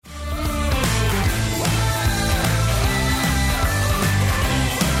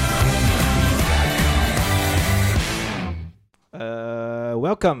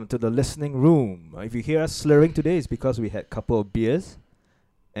Welcome to the listening room. If you hear us slurring today, it's because we had a couple of beers,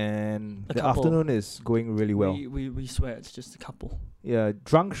 and A the couple. afternoon is going really well. We swear it's just a couple. Yeah,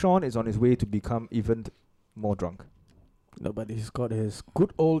 drunk Sean is on his way to become even more drunk. No, but he's got his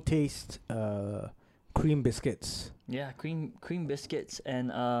good old taste cream biscuits. Yeah, cream biscuits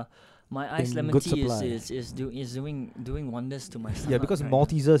and my iced In lemon good tea supply. is doing wonders to my stomach. Yeah, because right now.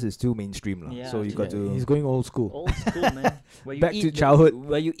 Maltesers is still mainstream, lah. Yeah, So you got to. He's going old school. Old school, man. Where you Back eat to childhood.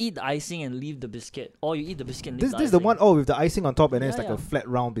 where you eat the icing and leave the biscuit, or you eat the biscuit and leave This the is the icing. one with the icing on top, and then it's Yeah, like yeah. a flat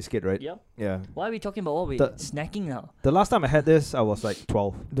round biscuit, right? Yep. Yeah. Why are we talking about what we The- snacking now? The last time I had this, I was like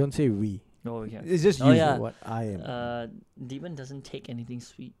 12. Don't say we. Oh yeah. It's just Oh, you. yeah. What I am. Demon doesn't take anything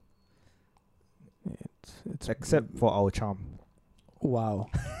sweet. It's Except for our charm. wow.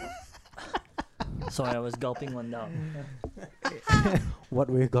 Sorry, I was gulping one down. What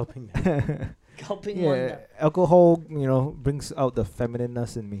we're gulping. Gulping one Yeah, down. alcohol, brings out the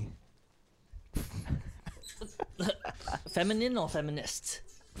feminineness in me. Feminine or feminist?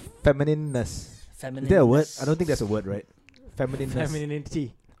 Feminineness. Feminine. Is there a word? I don't think there's a word, right? Feminineness.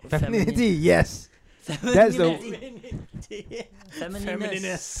 Femininity. Femininity, yes. That's the-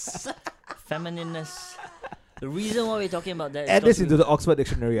 Feminineness. Feminineness. The reason why we're talking about that is Add this 'cause into the Oxford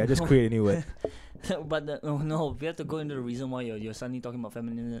Dictionary. I just create a new word. but no, we have to go into the reason why you're suddenly talking about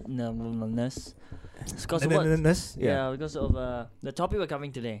feminineness. It's because of what? Feminineness? Yeah, because of the topic we're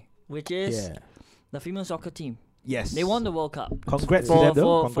covering today, which is Yeah. the female soccer team. Yes. They won the World Cup. Congrats to for them,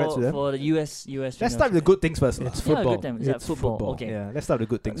 though. for Congrats for, to them. for the US. Let's female start with the soccer good things first. It's Yeah, football. good time. Is that It's football? football. Okay. Yeah, let's start with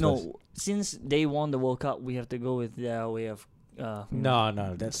the good things first. No, since they won the World Cup, we have to go with their way of.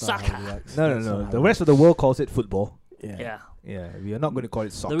 No, that's not how Soccer. it works. No, That's not no. how The it rest of the world calls it football. works. Yeah. Yeah, we are not going to call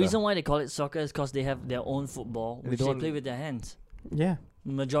it soccer. The reason why they call it soccer is because they have their own football, And they which they don't- play with their hands. Yeah.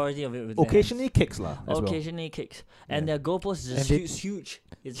 Majority of it with their Occasionally hands. kicks, lah. As well. Occasionally kicks, and Yeah. their goalpost is just And they- huge.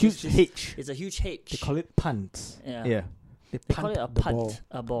 It's Huge just- H. It's a huge H. They call it punts. Yeah. Yeah. They call it a the punt, ball.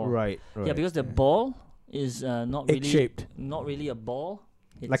 a ball. Right. Yeah, because the ball is not really Egg-shaped. not really a ball.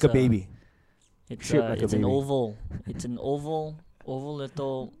 It's like a baby. It's shaped like a it's an baby. oval. It's an oval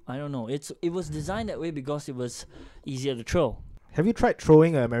little. I don't know. It was designed that way because it was easier to throw. Have you tried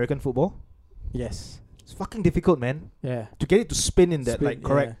throwing American football? Yes. It's fucking difficult, man. Yeah. To get it to spin in that, Spin, like,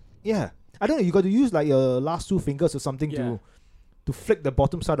 correct. Yeah. I don't know. You got to use, like, your last two fingers or something Yeah. to flick the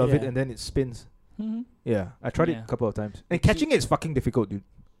bottom side of it, Yeah. and then it spins. Mm-hmm. Yeah. I tried it Yeah. a couple of times. The And key- catching it is fucking difficult, dude.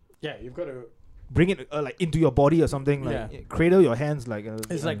 Yeah, you've got to. Bring it, like, into your body or something. Like, Yeah. cradle your hands, like...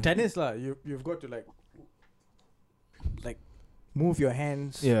 It's like tennis, lah. You've got to like move your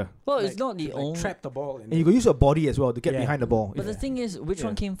hands. Yeah. Well, like, it's not the to, like, only. trap the ball. In And you can use your body as well to get Yeah. behind the ball. But the Yeah. thing is, which Yeah.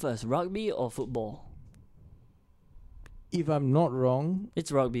 one came first, rugby or football? If I'm not wrong,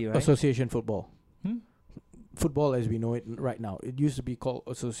 It's rugby, right? association football. Hmm? Football as we know it right now. It used to be called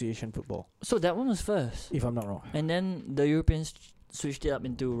association football. So that one was first, If I'm not wrong. and then the Europeans switched it up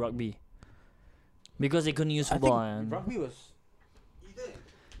into rugby because they couldn't use football. I think and rugby was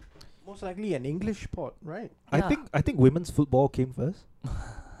most likely an English sport, right? Yeah. I think women's football came first.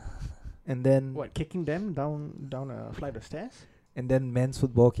 And then What, kicking them down a flight of stairs? and then men's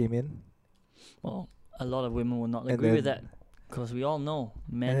football came in. well, a lot of women will not And agree with that then- because we all know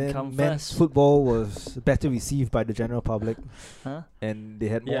And men then come men's first. football was better received by the general public, Huh? and they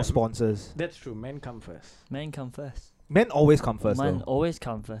had more Yeah. sponsors. That's true. Men come first. Men come first. Men always come first, Men though. always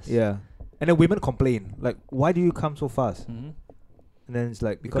come first. Yeah, and then women complain like, "Why do you come so fast?" Mm-hmm. And then it's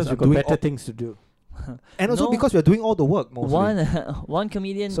like because we've I'm got doing better all, things to do. and also No. because we're doing all the work mostly. One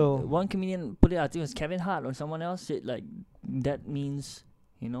comedian So- put it. I think it was Kevin Hart or someone else said like that means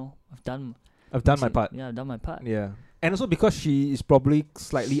I've done my part. Yeah, I've done my part. Yeah, and also because she is probably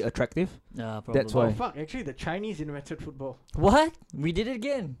slightly attractive. Probably. That's why. Oh fuck! Actually, the Chinese invented football, What? We did it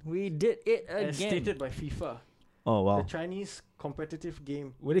again. We did it as again. stated by FIFA. Oh wow! The Chinese competitive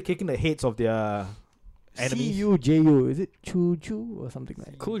game. Were they kicking the heads of their enemies? CUJU. Is it Chuju or something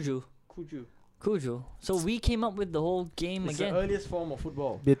like that? Kuju. Kuju. So we came up with the whole game It's again. the earliest form of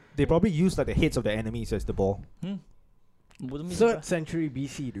football. They probably used like the heads of the enemies as the ball. Wouldn't be 3rd surprised. century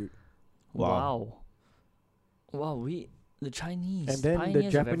BC, dude. Wow. Wow. The Chinese. And then the pioneers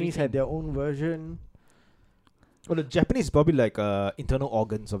of Japanese had everything. their own version. Well, the Japanese is probably like internal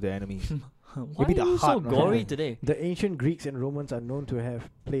organs of the enemies. Why maybe are the you so heart, right? gory today? The ancient Greeks and Romans are known to have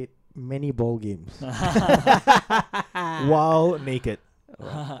played many ball games. While naked.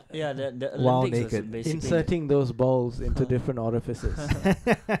 Yeah, the While Olympics was naked. basically Inserting those balls into different orifices.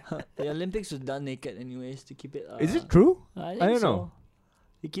 the Olympics was done naked anyways to keep it. Is it true? I don't so. know.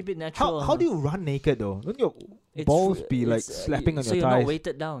 You keep it natural. How do you run naked though? Don't your It's balls fr- be like it's, slapping on so your you're thighs? not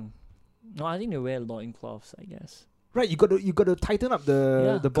weighted down. No, I think they wear loincloths, I guess. Right, you got to tighten up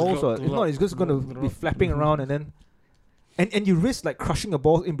the Yeah. balls, or if not, it's just going to be flapping around, and then and you risk like crushing a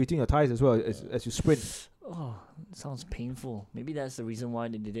ball in between your thighs as well as you sprint. Oh, it sounds painful. Maybe that's the reason why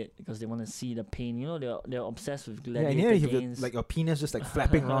they did it, because they want to see the pain. You know, they're obsessed with Yeah, and gladiator here you have games. like your penis just like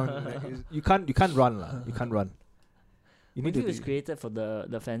flapping around. You can't run lah. You can't run. You need Maybe to it was created for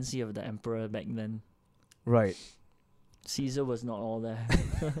the fancy of the emperor back then. right. Caesar was not all there.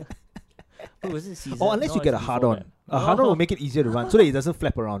 Who was it, Caesar? Or unless No, you get a it's hard before on. that. A hard on will make it easier to run so that it doesn't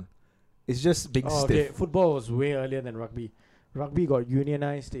flap around. It's just being Oh, okay. stiff. Football was way earlier than rugby. Rugby got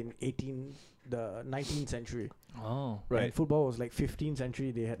unionized in the 19th century. Oh. And football was like 15th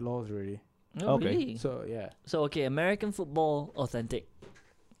century. They had laws already. Oh, Okay. really? So yeah. So okay, American football authentic.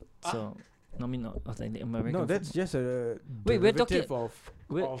 So no, I mean not authentic. American. No, that's just a Wait, we're talking- derivative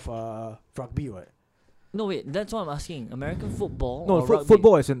Wait. of rugby, what? No, wait. That's what I'm asking. American football. No, or rugby?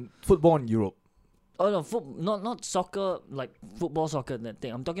 football is in football in Europe. Oh no, not soccer, like football, soccer, that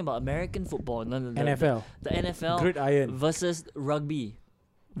thing. I'm talking about American football. NFL. The NFL Gridiron. versus rugby.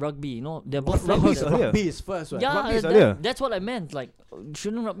 Rugby, no, they're both Rugby rugby. is earlier. Rugby is first, right? Yeah, Rugby is earlier. that's what I meant. Like,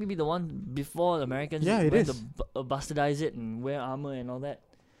 shouldn't rugby be the one before the Americans Yeah, it went is. to bastardize it and wear armor and all that?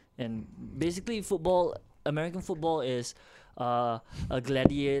 And basically, American football is a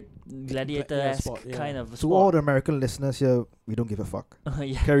gladiator-esque sport, yeah. kind of To sport. all the American listeners here, we don't give a fuck.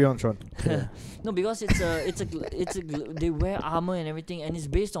 Yeah. Carry on, Sean. No, because they wear armor and everything, and it's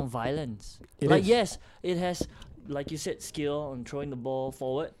based on violence. It Like is. yes, it has, like you said, skill on throwing the ball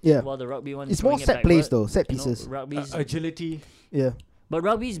forward. Yeah. While the rugby one is It's more throwing it set plays backward. though, set You know, pieces. rugby's, Agility. Yeah. but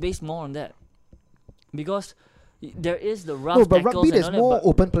rugby is based more on that, because there is the rough No, but tackles rugby and there's all that, more but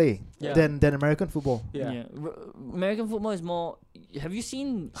open play Yeah. than American football. Yeah. American football is more. Have you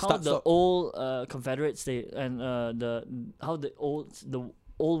seen how Start, the stop. old Confederates and the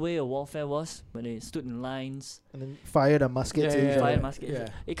old way of warfare was when they stood in lines, And then fire the muskets at each fire other. muskets. Yeah.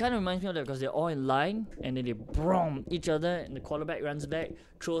 It kind of reminds me of that because they're all in line and then they brom each other and the quarterback runs back,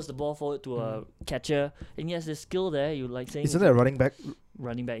 throws the ball forward to a catcher, and yes, there's skill there. You like saying Isn't there a running back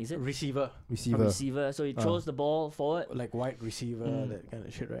running back? Is it Receiver. a receiver? receiver? So he throws the ball forward. Like wide receiver, Mm. that kind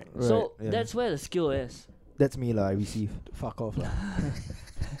of shit, right? Right, So yeah. that's where the skill is. That's me lah. I receive, Fuck off. lah. but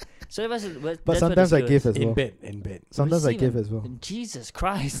So that's where sometimes the I skill give is. as well. In bed. Sometimes I Receive give it. as well. Jesus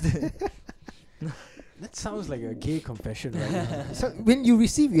Christ. That sounds like a gay confession right now. So when you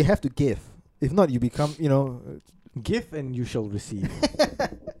receive, you have to give. If not, you become, Give and you shall receive.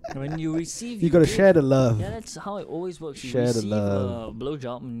 When you receive, you gotta give. share the love. Yeah, that's how it always works. You Share the receive love. a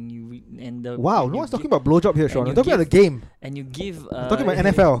blowjob and and the Wow, and no you one's talking gi- about blowjob here, Sean. and I'm you talking about the give- game. and you give. I'm talking about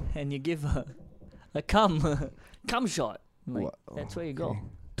NFL. And you give a cum shot. Like, Wha- that's where you go. okay.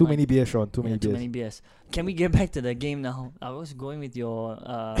 Too Like- many beers, Sean. Too Yeah, many too beers. many beers. Can we get back to the game now? I was going with your.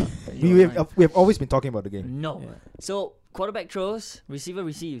 We your line. have, we have always been talking about the game. No. Yeah. So quarterback throws, receiver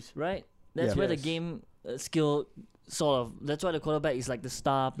receives, right? That's Yeah. where the Yes. game skill sort of. That's why the quarterback is like the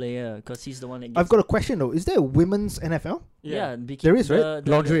star player because he's the one that. Gives I've got a question though. Is there a women's NFL? Yeah, There is, right?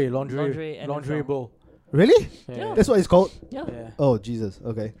 Laundry laundry NFL. bowl. Really? Yeah. That's what it's called? Yeah. Yeah. Oh, Jesus.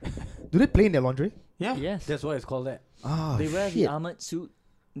 Okay. Do they play in their laundry? Yeah. Yes. That's why it's called that. Ah, They wear the shit. armored suit,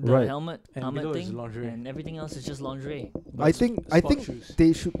 the Right. helmet, And armored below is thing, lingerie. and everything else is just lingerie. I think shoes.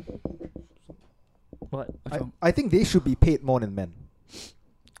 they should. What? What's wrong? I think they should be paid more than men.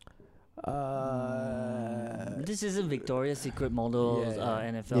 This isn't Victoria's Secret models,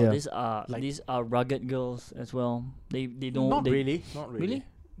 Yeah. NFL. Yeah. These are rugged girls as well. They don't Not they really. Not really. Really?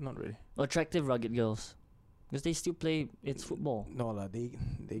 Not really. attractive rugged girls because they still play. It's football. No lah. They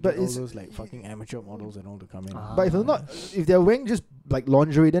But get all it's- those like fucking amateur models and all to come in. Ah. But if they're not, if they're wearing just like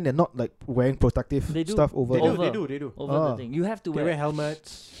lingerie, then they're not like wearing protective They do. stuff over. They the- do. They do. They do. Over Ah. the thing, you have to They wear. wear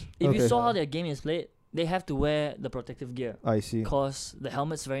helmets. If you Okay. saw how their game is played, they have to wear the protective gear. I see. Because the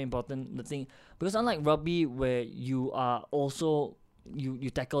helmet's very important. The thing, because unlike rugby where you are also you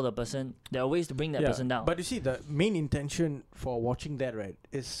tackle the person, there are ways to bring that person down. But you see, the main intention for watching that, right,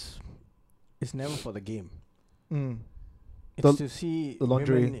 is never for the game. Mm. It's The- to see the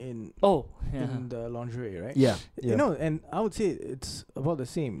lingerie. women in oh, yeah. in the lingerie, right? Yeah. Yeah. You know, and I would say it's about the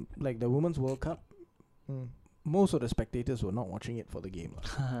same. Like the Women's World Cup, Mm. most of the spectators were not watching it for the game.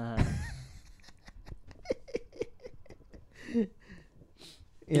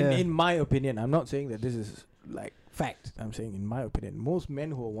 Yeah. In my opinion, I'm not saying that this is like fact. I'm saying in my opinion, most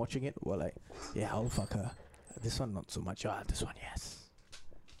men who are watching it were like, "Yeah, I'll fuck her. This one not so much. Ah, this one yes."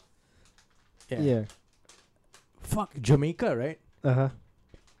 yeah. Fuck Jamaica, right? Uh huh.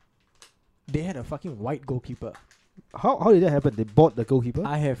 They had a fucking white goalkeeper. How did that happen? They bought the goalkeeper.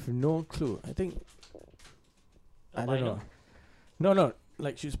 I have no clue. I think I don't Albino. know. No,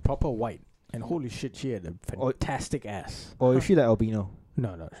 like she's proper white. And holy shit, she had a Or- fantastic ass. Or is she like albino?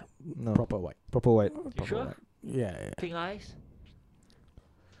 No, No. proper white. Proper white. Proper sure? white. Yeah. Pink eyes.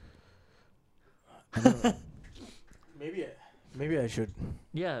 I don't know. Maybe I should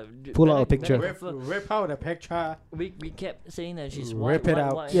Yeah. Pull out a better picture. confirm. rip out the picture. We kept saying that she's Rip white, it white,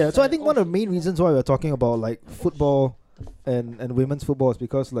 out. white. Yeah, so I And think oh, one of the main reasons why we're talking about like football and women's football is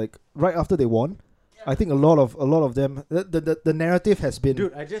because like right after they won, I think a lot of them the narrative has been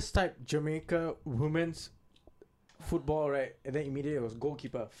Dude, I just typed Jamaica women's football, right? And then immediately it was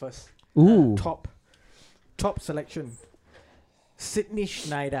goalkeeper first. ooh Top selection. Sydney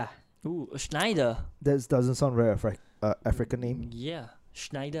Schneider. Ooh, Schneider. that doesn't sound very African name. Yeah,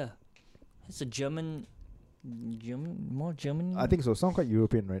 Schneider. It's a German, more German. I think so. Sound quite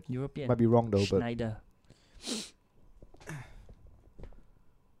European, right? European. Might be wrong though, but Schneider.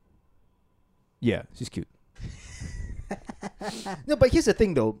 yeah, she's cute. No, but here's the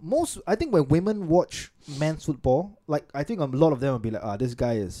thing though. I think when women watch men's football, like I think a lot of them will be like, this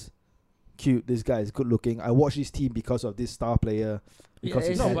guy is cute, this guy is good looking. I watch this team because of this star player, because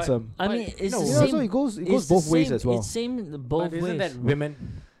he's it's- No, but- handsome. I But mean, it's no, the You know, same. so it goes it's the both ways same- as well. It's same both But isn't ways. that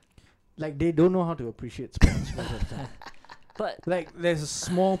women? Like they don't know how to appreciate sports. most of the time. But Like there's a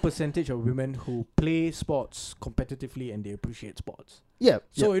small percentage of women who play sports competitively and they appreciate sports. Yeah.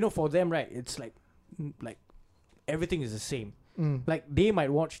 So you know, for them, right, it's like everything is the same. Mm. Like they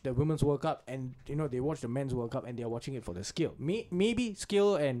might watch the women's World Cup and you know they watch the men's World Cup and they're watching it for the skill. Maybe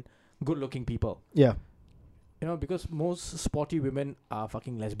skill and good looking people. Yeah. You know, because most sporty women are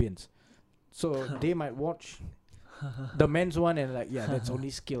fucking lesbians. So they might watch the men's one and like, yeah, that's only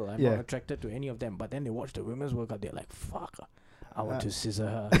skill. I'm Yeah. not attracted to any of them. But then they watch the women's World Cup, they're like, fuck, I want Uh, to scissor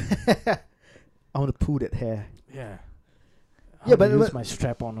her. I want to pull that hair. Yeah. Yeah, but- use but- my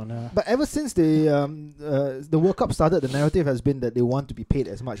strap on her. But ever since the World Cup started, the narrative has been that they want to be paid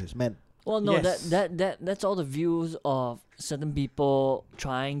as much as men. well, no, Yes. that's all the views of certain people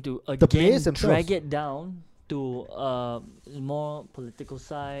trying to The again players themselves. drag it down to more political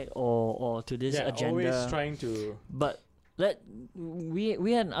side or to this agenda. always trying to. But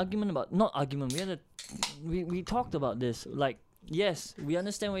we had an argument about not argument. We talked about this. Like, yes, we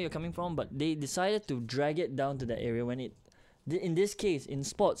understand where you're coming from, but they decided to drag it down to that area when it. In this case, in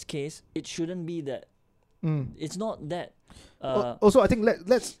sports case, it shouldn't be that. It's not that. Also, I think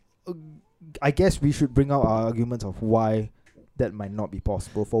let's. I guess we should bring out our arguments of why that might not be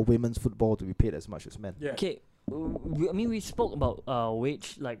possible for women's football to be paid as much as men. Yeah. Okay, I mean we spoke about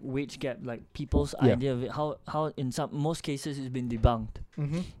wage gap, like people's Yeah. idea of it. How in most cases it's been debunked.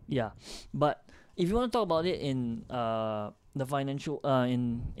 Mm-hmm. Yeah, but if you want to talk about it in the financial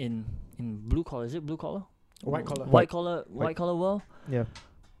in blue collar, is it blue collar? White collar. White collar world. Yeah.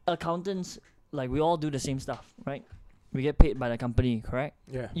 Accountants, like we all do the same stuff, right? We get paid by the company, correct?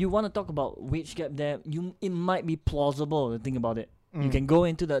 Yeah. You want to talk about wage gap there? It might be plausible to think about it. You Mm. can go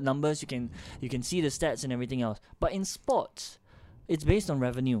into the numbers, you can see the stats and everything else. But in sports, it's based on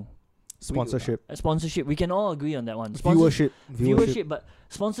revenue. Sponsorship, Sponsorship. We can all agree on that one. viewership. But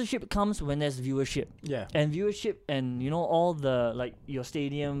sponsorship comes when there's viewership. Yeah. And viewership and all the like your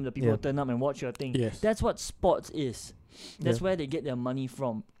stadium, the people Yeah. who turn up and watch your thing. Yes. That's what sports is. That's Yeah. where they get their money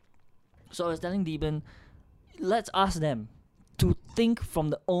from. So I was telling Deben, let's ask them to think from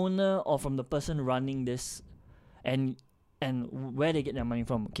the owner or from the person running this and where they get their money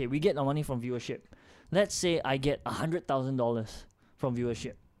from. Okay, we get our money from viewership. Let's say I get $100,000 from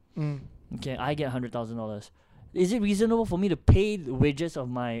viewership. Okay, I get $100,000. Is it reasonable for me to pay the wages of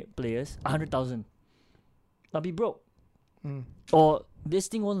my players $100,000? I'll be broke. Or this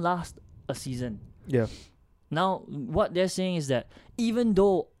thing won't last a season. Yeah. Now, what they're saying is that even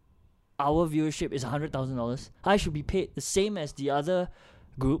though our viewership is $100,000, I should be paid the same as the other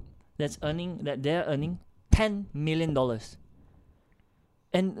group they're earning $10 million.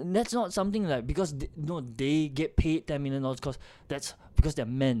 And that's not something like because they get paid $10 million because they're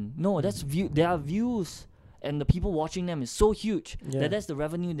men. No, that's their views and the people watching them is so huge that's the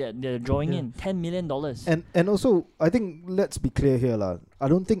revenue that they're drawing in, $10 million. And also, I think let's be clear here, lah. I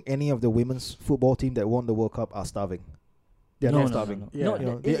don't think any of the women's football team that won the World Cup are starving. They're not starving. No, Yeah. You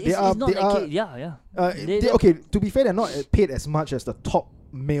know, it's not that case. Yeah. Okay, to be fair, they're not paid as much as the top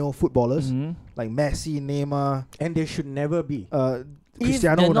male footballers Mhm. like Messi, Neymar, And they should never be. If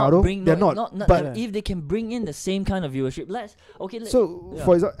Cristiano they're not Ronaldo. They're not. But if they can bring in the same kind of viewership, so, yeah.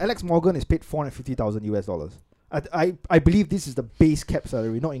 for example, Alex Morgan is paid $450,000 US. I believe this is the base cap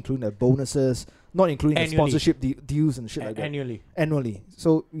salary, not including the bonuses, not including the Annually. sponsorship deals and shit like that. Annually.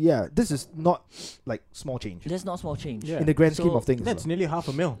 So yeah, this is not like small change That's not small change. Yeah. in the grand scheme So of things. That's nearly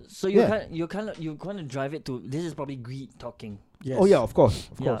 $500,000. So Yeah. you kind of drive it to this is probably greed talking. Yes. Oh yeah, of course.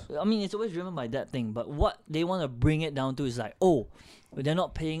 Yeah, I mean it's always driven by that thing. But what they want to bring it down to is like, oh, they're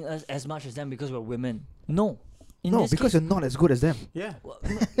not paying us as much as them because we're women. No, in No, this because case, you're not as good as them. Yeah. well,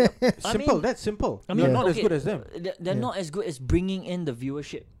 Simple. mean- That's simple. I You're mean, not as okay, good as them. They're Yeah. not as good as bringing in the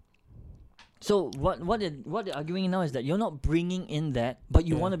viewership. So what they're arguing now is that you're not bringing in that, but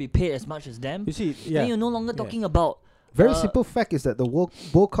you Yeah. want to be paid as much as them. You see, Then yeah. you're no longer Yeah. talking about Very Uh, simple fact is that the World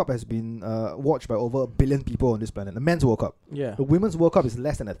Cup has been watched by over 1 billion people on this planet. The men's World Cup. Yeah. The women's World Cup is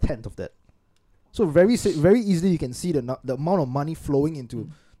less than a tenth of that. So very easily you can see the amount of money flowing into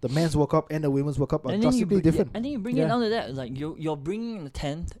the men's World Cup and the women's World Cup are and then you drastically different. and then you bring Yeah. it down to that, like you're bringing in the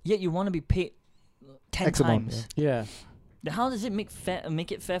 10th, yet you want to be paid 10 X amount, times. Yeah. Then how does it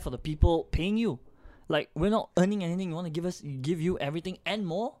make it fair for the people paying you? Like we're not earning anything. You want to give you everything and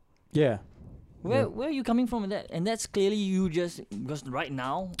more. Yeah. Where are you coming from with that? And that's clearly you just because right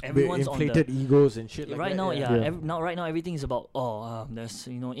now With everyone's inflated egos and shit on like the right that. now. yeah. Yeah, right now everything is about there's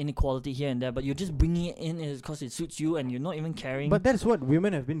inequality here and there, but you're just bringing it in because it suits you and you're not even caring. But that's what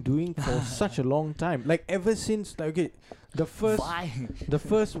women have been doing for such a long time. Like ever since, like, okay, the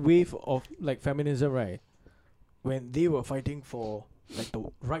first wave of like feminism, right? When they were fighting for like the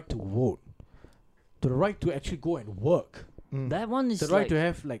right to vote, the right to actually go and work, that one is the right to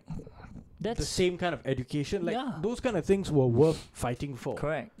have like the that's same kind of education, like Yeah. those kind of things were worth fighting for.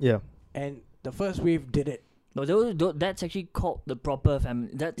 correct. Yeah. And the first wave did it. No, that's actually called the proper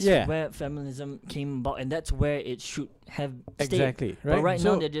That's Yeah. where feminism came about, and that's where it should have stayed. Exactly. Right. But right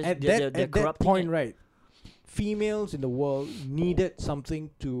so now they're just at they're, that, they're at that corrupting point, it. right? Females in the world needed something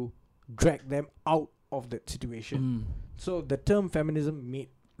to drag them out of that situation. So the term feminism made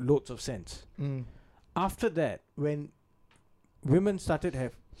loads of sense. After that, when women started to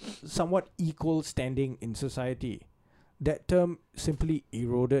have somewhat equal standing in society, that term simply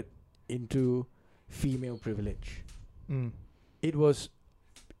eroded into female privilege.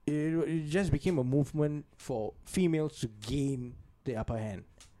 It just became a movement for females to gain the upper hand,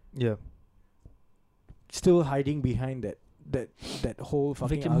 Yeah. still hiding behind that whole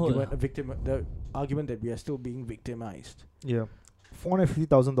fucking Victimhood. the argument that we are still being victimized. Yeah.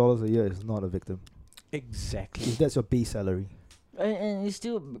 $450,000 a year is not a victim. Exactly. If that's your base salary. And it's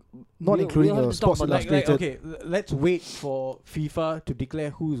still Not we'll including have the to talk Sports about that. Like, Illustrated. okay, let's wait for FIFA to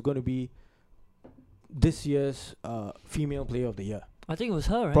declare who is going to be this year's female player of the year. I think it was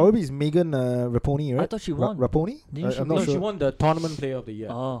her, right? Probably is Megan Raponi, right? I thought she won. Raponi? Didn't she I'm win? not She sure. won the tournament player of the year.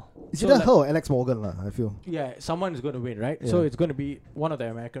 Oh, Is So it like- her or Alex Morgan, I feel? Yeah, someone is going to win, right? So Yeah. it's going to be one of the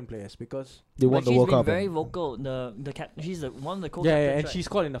American players because They won but the she's World been Cup. very vocal. The cap. She's the one of the co. and she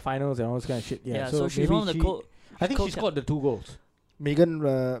scored in the finals and all this kind of shit. Yeah, Yeah, so, so she's maybe one of the co. I think she co-cap- scored the 2 goals. Megan,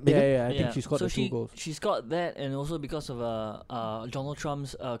 Yeah, I think she scored so the 2 goals. She's got that, and also because of Donald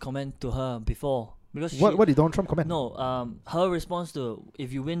Trump's comment to her before. Because what did Donald Trump comment? No, her response to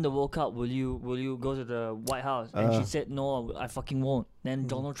if you win the World Cup, will you go to the White House? And she said no, I fucking won't. Then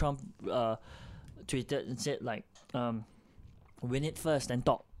Donald Trump tweeted and said like, win it first and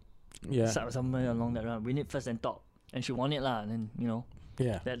talk. Yeah, Somewhere along that line, win it first and talk. And she won it lah. And then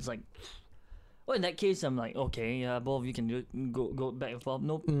yeah. that's like, well, in that case, I'm like, okay, yeah, both of you can go back and forth,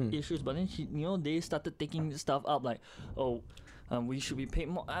 no issues. But then they started taking stuff up like, we should be paid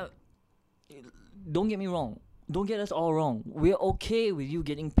more. Don't get me wrong. Don't get us all wrong. We're okay with you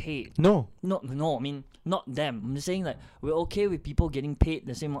getting paid. No. No, I mean not them. I'm just saying like we're okay with people getting paid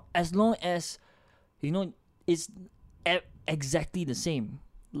the same as long as it's exactly the same.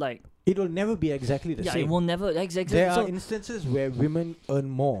 Like It will never be exactly the it same. will never exactly. There so are instances where women earn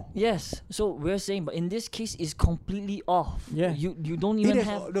more. yes, so we're saying, but in this case, it's completely off. Yeah. you don't even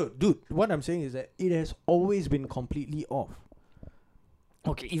have. No, dude, what I'm saying is that it has always been completely off.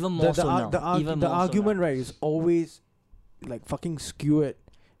 Okay, even more so now. Even The more so argument, now. right, is always like fucking skewered.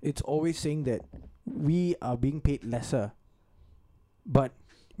 It's always saying that we are being paid lesser. But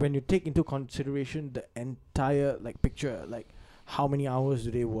when you take into consideration the entire like picture, like how many hours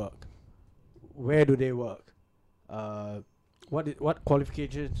do they work? Where do they work? What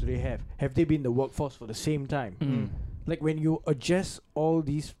qualifications do they have? Have they been in the workforce for the same time? Like when you adjust all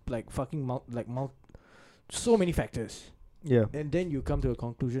these like fucking so many factors, Yeah. and then you come to a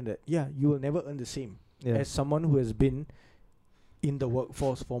conclusion that you will never earn the same Yeah. as someone who has been in the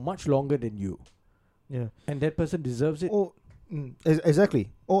workforce for much longer than you, Yeah. and that person deserves it. Or exactly.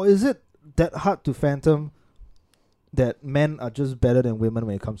 Or is it that hard to fathom that men are just better than women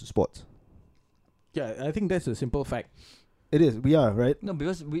when it comes to sports? Yeah, I think that's a simple fact. It is. We are right. No,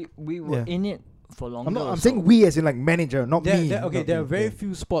 because we were Yeah. in it for longer. I'm not. I'm so- saying we as in like manager, not me. There not are me. very Yeah.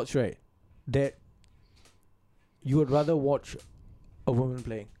 few sports, right, that you would rather watch a woman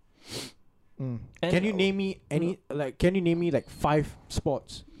playing. Mm. and- Can you name me any like? Can you name me like 5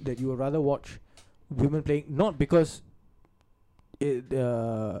 sports that you would rather watch women playing? Not because it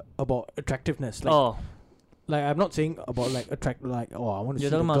about attractiveness. Like, Oh, like I'm not saying about like attract. Like, oh, I want to you're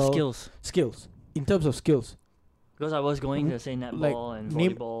see the talking about girl. skills. Skills. In terms of skills, Because I was going Mhm. to say netball Like, and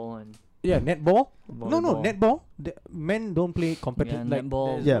name- volleyball and yeah, netball. No, volleyball. netball. Men don't play competitive. Yeah, like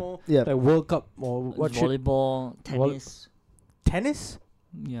netball. there's Yeah. no, Yeah. like World Cup or what shit. volleyball, tennis. Tennis.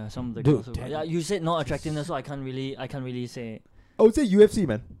 Yeah, some of the Dude, girls. Yeah, you said not attractiveness, so I can't really say. I would say UFC,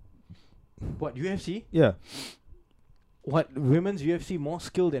 man. What UFC? Yeah. What women's UFC more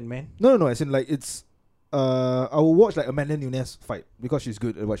skill than men? No. As in like it's. I will watch like Amanda Nunes fight because she's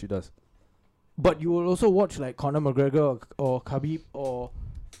good at what she does. But you will also watch like Conor McGregor or Khabib or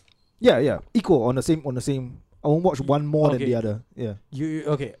Yeah. Equal on the same. I won't watch one more than Okay. the other. Yeah. you.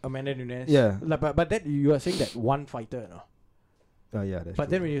 Okay, Amanda Nunes. Yeah. Like, but that you are saying that one fighter, no? Yeah. That's But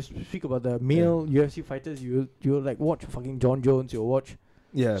true. then when you speak about the male UFC fighters, you like watch fucking John Jones. You watch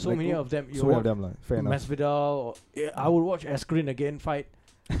yeah, so like, many of them. You so many of watch them, like fair enough. Masvidal. Or, I would watch Askren again fight.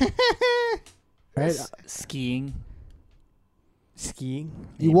 Right? Skiing. Skiing.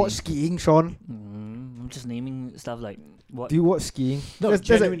 You maybe. watch skiing, Sean? I'm just naming stuff like what. Do you watch skiing? No, That's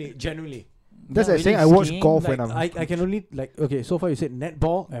like- genuinely. That's Not like saying really I watch skiing, golf Like, when I'm. I can only like okay. So far you said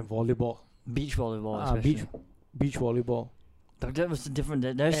netball and volleyball. Beach volleyball, Ah, especially. beach volleyball. But that was different.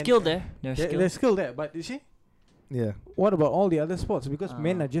 There's And- skill there. There's There- skill. There's skill there, but you see, Yeah. what about all the other sports? Because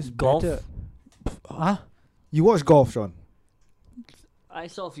men are just golf. better. Huh? You watch golf, Sean? I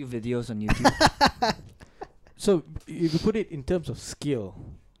saw a few videos on YouTube. So if you put it in terms of skill,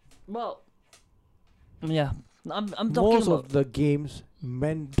 Well, yeah, I'm talking most about. of the games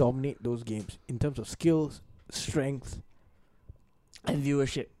men dominate those games in terms of skills, strength, And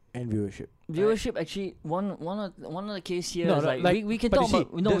viewership. and viewership. Viewership actually one of the case here No, is no, like, like, we can But talk you see,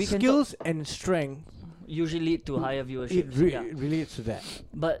 about no the we can talk, skills and strength usually lead to higher viewership. it relates to that.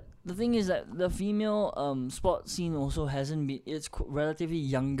 But the thing is that the female sports scene also hasn't been it's relatively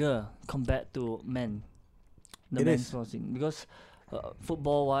younger compared to men. The It men's is. sports scene because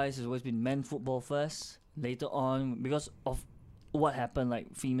football wise it's always been men football first. Later on because of what happened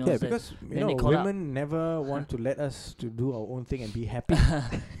like females. Yeah, that- because then they call out- women never want to let us to do our own thing and be happy.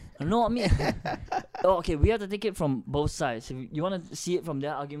 No, I mean, okay, we have to take it from both sides. If you want to see it from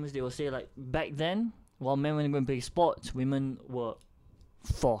their arguments, they will say like back then, while men were going to play sports, women were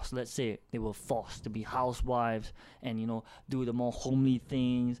forced. Let's say they were forced to be housewives and do the more homely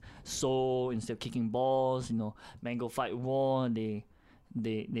things. So instead of kicking balls, men go fight war. They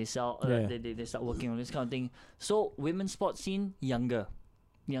sell. Yeah. They start working on this kind of thing. So women's sports scene younger.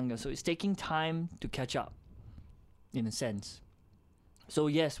 So it's taking time to catch up, in a sense. So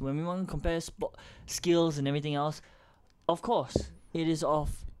yes, when we want to compare skills and everything else, of course, it is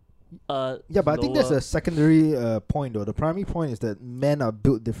of Yeah, but I think that's lower- a secondary point, though. The primary point is that men are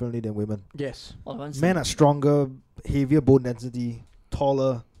built differently than women. Yes. Men are stronger, heavier bone density,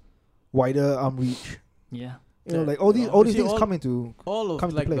 taller, wider arm reach. Yeah. You know, Yeah. like all these See, things come into. All of Come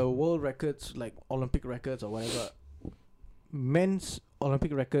to like play. the world records, like Olympic records or whatever, men's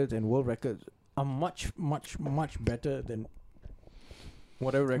Olympic records and world records are much, much, much better than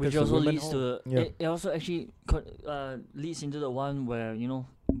whatever records Which the also women leads hold. to Yeah. it also actually leads into the one where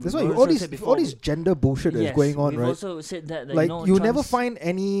That's why we all also these said before, all this gender bullshit that's yes, going on, we've right? also said that Like you never trans- find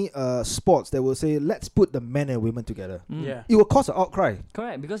any sports that will say let's put the men and women together. Mm. Yeah. It will cause an outcry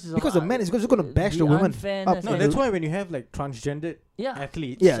Correct, because it's because the man is just going to bash the women unfairness up. No, and- that's why when you have like transgendered yeah.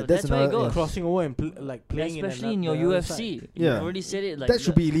 athletes Yeah, So that's where it another- goes. crossing over and like playing Especially in in your the other UFC. side. Yeah. You already said it. Like that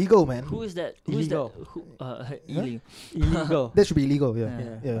should be illegal, man. Who is that? Illegal. Who, illegal. illegal. That should be illegal. Yeah.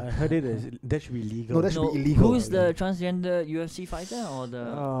 Yeah. Yeah, I heard it as that should be legal. No, that should be illegal. Who is the transgender UFC fighter or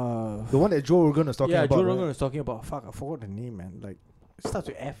the? The one that Joe Rogan was talking yeah, about. Joe right? Rogan was talking about. Fuck, I forgot the name, man. Like, it starts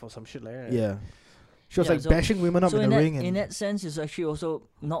with F or some shit like that. Yeah. She was Yeah, like so- bashing women up so in the that, ring, and in that sense, it's actually also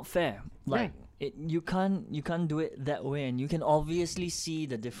not fair. Like you can't do it that way, and you can obviously see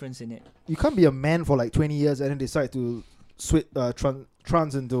the difference in it. you can't be a man for like 20 years and then decide to switch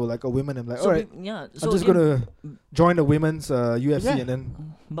trans into like a woman and like, So all right, yeah. I'm So just again, gonna join the women's UFC Yeah. and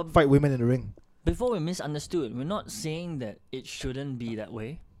then but fight women in the ring. before we're misunderstood, we're not saying that it shouldn't be that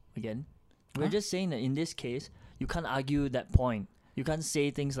way. Again, we're Huh? just saying that in this case, you can't argue that point. You can't say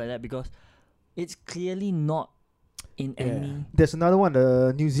things like that because it's clearly not in Yeah. any. There's another one,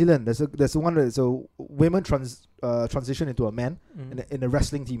 New Zealand. There's one that's a women transition into a man Mm. in a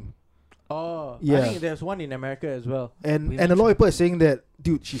wrestling team. Oh, Yeah. I think there's one in America as well. And We a lot of mentioned- people are saying that,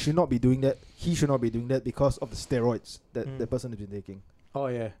 dude, she should not be doing that. He should not be doing that because of the steroids that Mm. the person has been taking, Oh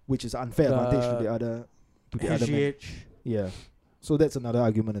yeah, which is unfair advantage to the other men. HGH. Yeah. So that's another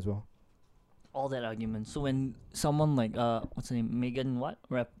argument as well. All that argument. So when someone like what's her name, Megan what?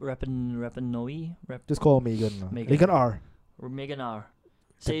 Rapinoe? Just call her Megan. Megan. Megan R. Or Megan R.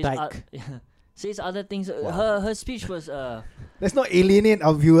 The Says dyke. says other things. Wow. Her speech was Let's not alienate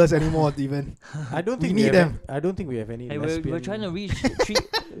our viewers anymore, even. I don't We think need have them. I don't think we have any. hey, we're lesbian trying to reach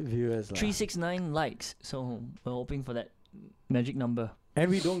viewers, lah. 369 likes. So we're hoping for that magic number. And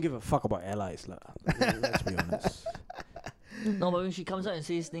we don't give a fuck about allies, lah. Let's be honest. No, but when she comes out and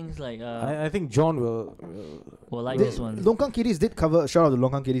says things like I think John will. well like They- this one. Longkang Kiddies did cover, shout out to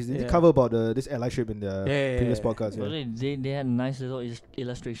Longkang Kiddies, they did Yeah. cover about this allyship in the Yeah, previous yeah. podcast. Well, Yeah. they had a nice little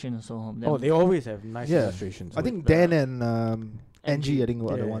illustration or so. Oh, they always have nice Yeah. illustrations. I think the Dan and Angie, I think,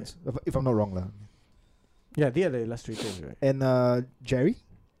 were the Yeah. ones, if I'm not wrong. Yeah, they are the illustrators, right? And Jerry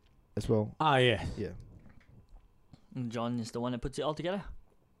as well. Ah, yeah. Yeah. John is the one that puts it all together.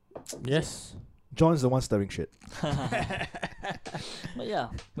 Yes. John's the one stirring shit. But yeah,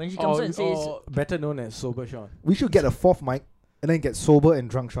 when she comes out and says, or better known as Sober Sean. We should get a fourth mic and then get sober and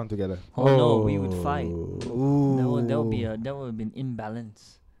drunk Sean together. "Oh no, we would fight." Ooh. That would be an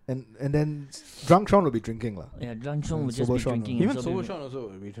imbalance. And then drunk Sean will be drinking lah. Yeah, drunk Sean And would just sober be Sean, drinking. and Even so Sober be- Sean also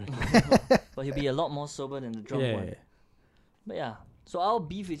will be drinking. but he'll be a lot more sober than the drunk one. But yeah, so our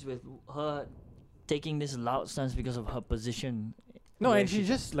beef is with her taking this loud stance because of her position. No, where and she- she's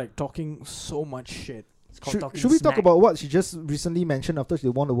just like talking so much shit. It's called Should, talking should we talk smack. about what she just recently mentioned after she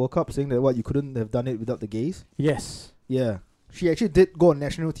won the World Cup, saying that what you couldn't have done it without the gays? Yes. Yeah, she actually did go on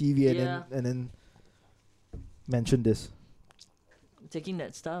national TV and Yeah. then mention this. taking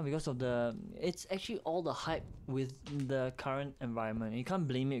that stuff because of it's actually all the hype with the current environment. You can't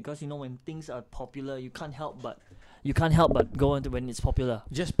blame it because when things are popular, you can't help but go into when it's popular.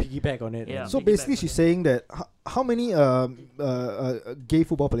 Just piggyback on it. Yeah. So piggyback basically, on she's it. saying that how many gay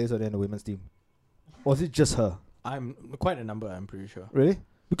football players are there in the women's team, or is it just her? I'm quite a number, I'm pretty sure. Really?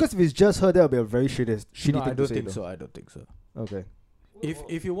 Because if it's just her, that would be a very shitty No, thing I to don't say. think though. so. I don't think so. Okay.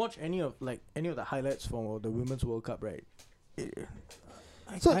 If you watch any of the highlights from the Women's World Cup, right?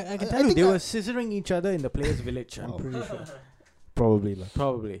 So, I can I tell you think they I- were scissoring each other in the players' village. I'm Wow. pretty sure. Probably lah.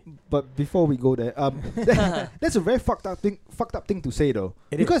 Probably. But before we go there, that's a very fucked up thing to say though.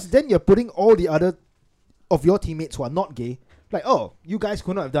 It Because then you're putting all the other of your teammates who are not gay, like, oh, you guys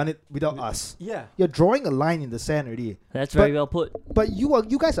could not have done it without us. Yeah. You're drawing a line in the sand already. That's very well put. But you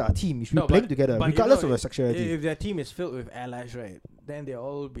guys are a team. You should No, be playing but- together, but you regardless know, of your sexuality. If their team is filled with allies, right, then they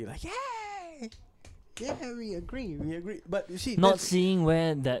all be like, "Yay! Yeah, we agree. But you see, Not that's- seeing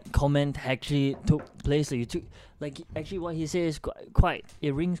where that comment actually took place. That you took, actually what he says is quite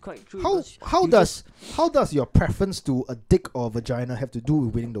it rings quite true. because How you does your preference to a dick or vagina have to do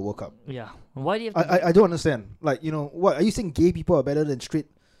with winning the World Cup? yeah. Why do you have to? I don't understand. Like, what are you saying? Gay people are better than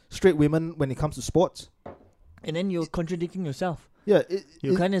straight women when it comes to sports? and then you're contradicting yourself. Yeah,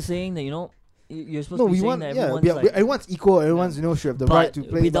 You're kind of saying that you're supposed no, to be we saying want that everyone's, everyone's equal. Everyone's should have the but right to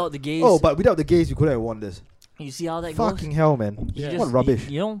play. without the gays. but without the gays, you couldn't have won this. you see how that goes. Fucking hell, man! He Yeah. What just- rubbish.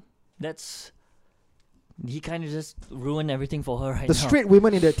 That's he kind of just ruined everything for her right The now. straight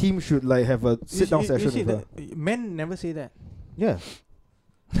women in that team should like have a sit down you session see with her. that men never say that. Yeah.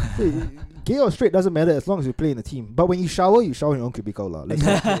 Hey, gay or straight doesn't matter as long as you play in a team. But when you shower in your own cubicle, lah.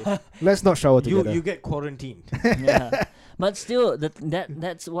 Let's not shower together. You get quarantined. Yeah. But still,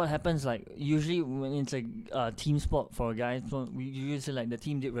 that's what happens. Like usually when it's a team sport for a guy, so we usually say like the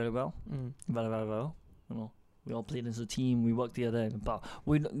team did very well, very well. We all played as a team. We worked together. But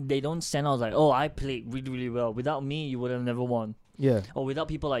they don't stand out like, oh, I played really really well. Without me, you would have never won. Yeah. Or without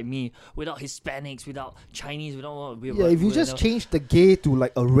people like me, without Hispanics, without Chinese, Yeah, if you just change the gay to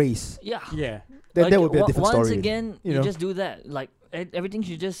like a race, yeah. Yeah. then that would be a different Once story. again, you you know. just do that. Like everything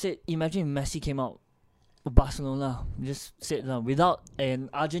she just said. Imagine if Messi came out of Barcelona. Just said without an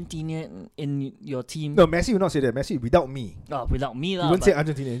Argentinian in your team. No, Messi would not say that. Messi, without me. Without me You lah. wouldn't say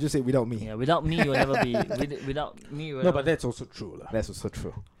Argentina, you just say without me. Yeah, without me you'll never be. Without me, you'll No, never, but that's also true, lah. That's also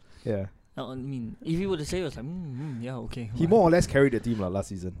true. Yeah. I mean, if he were to say it, was like, yeah, okay. He more or less carried the team last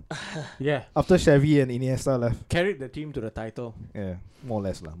season. Yeah. After Xavi and Iniesta left. Carried the team to the title. Yeah, more or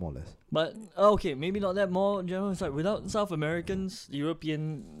less. But okay, maybe not that. More general, it's like without South Americans,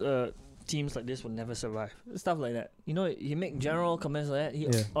 European teams like this will never survive. Stuff like that. He make general comments like that. He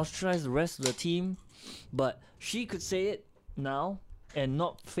Yeah. ostracized the rest of the team, but she could say it now and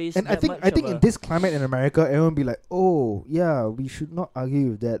not face. And I that think much of in a- this climate in America, everyone be like, oh yeah, we should not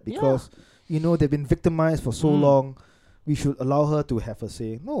argue with that because they've been victimized for so long. we should allow her to have a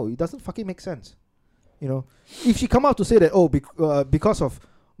say. No, it doesn't fucking make sense. You know, if she come out to say that, oh, because of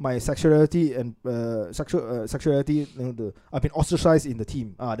my sexuality and sexuality, I've been ostracized in the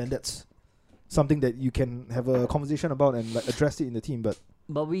team. Then that's something that you can have a conversation about and like address it in the team.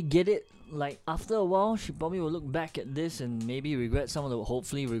 But we get it. Like after a while, she probably will look back at this and maybe regret some of the.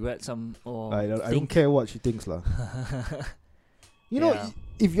 Hopefully, regret some or. I don't care what she thinks, lah. You know, Yeah.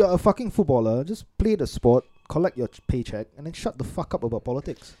 if you're a fucking footballer, just play the sport, collect your paycheck, and then shut the fuck up about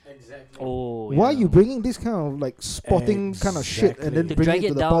politics. Exactly. Oh. Why are yeah. you bringing this kind of like sporting kind of shit and then Exactly. To bring drag it to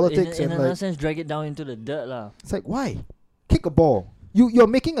it the down politics in and another like sense, drag it down into the dirt, lah. it's like why? Kick a ball. You're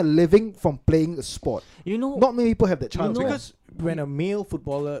making a living from playing a sport. You know. Not many people have that chance. know- Because when a male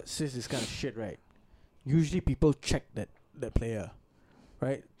footballer says this kind of shit, right, usually people check that player,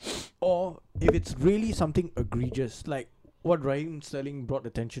 right? Or if it's really something egregious, like what Raheem Sterling brought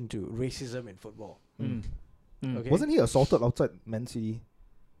attention to, racism in football. Mm. Mm. Okay. Wasn't he assaulted outside Man City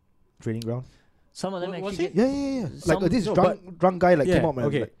training ground? Some of them Was actually he? get. Yeah. Some- Like this no, drunk guy like yeah, came out, man.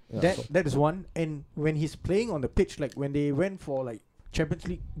 okay. Like, yeah, so- That is one. And when he's playing on the pitch, like when they went for like Champions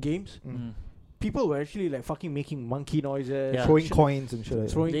League games, Mm. people were actually like fucking making monkey noises, Yeah. throwing shit- coins and shit. Like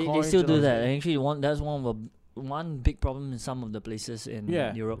that. throwing They coins. still and do all that. Actually, that's one big problem in some of the places in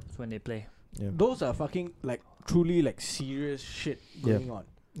Yeah. Europe when they play. Yeah. Those are fucking like truly like serious shit Yeah. going on,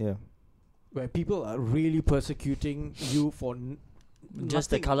 Yeah. where people are really persecuting you for Just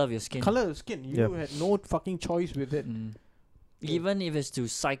the nothing. color of your skin. Color of skin. You Yeah. had no fucking choice with it. Mm. Yeah. Even if it's to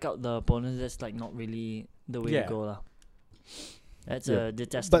psych out the opponents, that's like not really the way Yeah. to go, lah. That's Yeah. a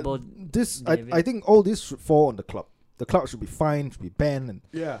detestable. But this, I behavior. think all this should fall on the club. The club should be fined, should be banned, and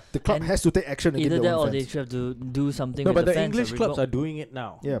Yeah. the club And has to take action against Either their that own or they fans. should have to do something. No, with but the fans, English clubs revolt. are doing it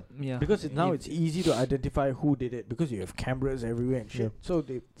now. Yeah. Yeah. Because now If- it's easy to identify who did it because you have cameras everywhere and shit. Yeah. So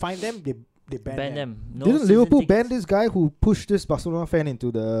they find them, they ban, ban them. No Didn't season Liverpool ban tickets. this guy who pushed this Barcelona fan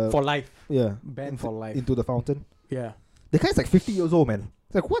into the for life. yeah Ban for life. into the fountain? Yeah. The guy's like 50 years old, man.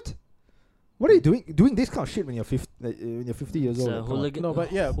 It's like what? What are you doing this kind of shit when you're 50? When you're 50 years It's old? a Like, come on. hooligan- No,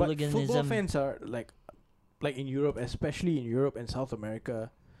 but yeah, but football hooliganism. fans are like in Europe, especially in Europe and South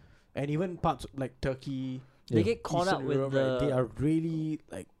America, and even parts like Turkey. They Yeah. get caught up Eastern with Europe, the. right, they are really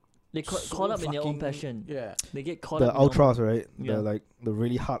like they so caught up in their own fucking- passion. Yeah. They get caught The up. in their own- ultras, right? Yeah. The like the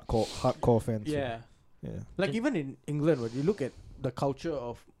really hardcore fans. Yeah. Yeah. Like Just- even in England, when you look at the culture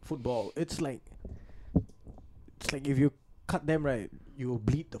of football, it's like if you cut them right, you will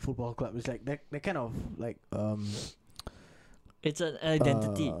bleed the football club. It's like that kind of like It's an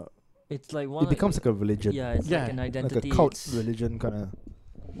identity. It's like one. It becomes like a religion. Yeah, it's Yeah, like an Like identity. a cult It's- religion kind of.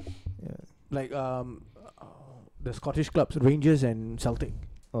 Yeah. like the Scottish clubs, Rangers and Celtic.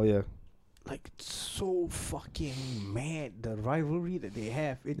 Oh yeah. Like it's so fucking mad, the rivalry that they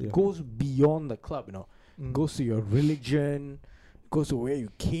have. It Yeah. goes beyond the club, you know. Mm. Goes to your religion, goes to where you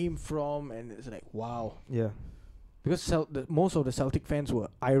came from, and it's like wow. Yeah. Because most of the Celtic fans were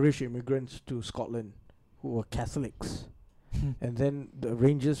Irish immigrants to Scotland who were Catholics, and then the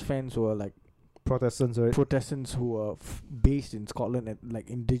Rangers fans were like Protestants, right? Protestants who were based in Scotland and like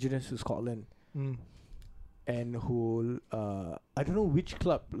indigenous to Scotland, Mm. and who I don't know which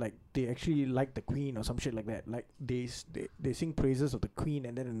club, like they actually like the Queen or some shit like that. Like they sing praises of the Queen,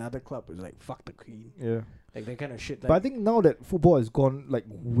 and then another club is like fuck the Queen, Yeah. like that kind of shit. But I think now that football has gone like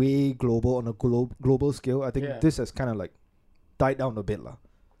way global on a global scale, I think Yeah. this has kind of like died down a bit, lah.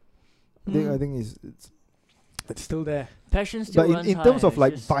 I think it's still there, Passion still but runs in high. terms of It's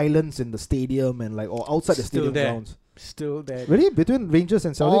like just- violence in the stadium and like or outside the Still stadium there. grounds, still there. really between Rangers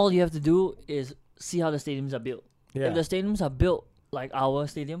and Celtic. all you have to do is see how the stadiums are built. Yeah. If the stadiums are built like our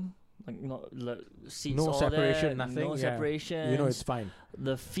stadium, like seats No all separation, there, nothing, no yeah. separation. You know it's fine.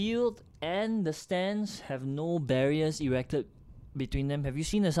 The field and the stands have no barriers erected between them. Have you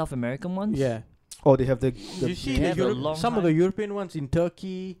seen the South American ones? Yeah. Or they have the You see They the have a Europe, long some of time. the European ones in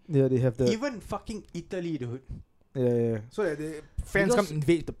Turkey, yeah they have the even fucking Italy, dude. yeah. So that the fans Because- come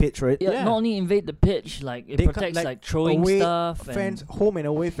invade the pitch, right? Yeah, Yeah. not only invade the pitch, like it They cut, protects like, like throwing away stuff Fans, and home and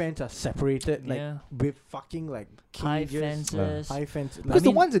away fans are separated, like yeah, with fucking like high cages, fences. high fence. Like, Because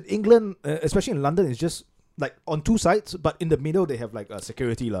the ones in England, especially in London, is just like on two sides, but in the middle they have like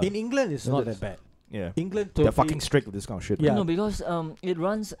security, lah. in England, it's So not that's- that bad. Yeah. England, They're totally, fucking strict with this kind of shit. Yeah. No, because it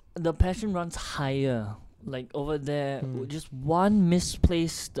runs the passion runs higher. Like over there, just one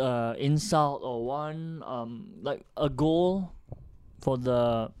misplaced insult or one like a goal for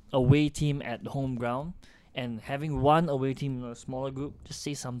the away team at home ground, and having one away team in a smaller group just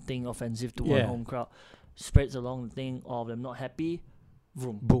say something offensive to one Yeah. home crowd, spreads along the thing. All of them not happy,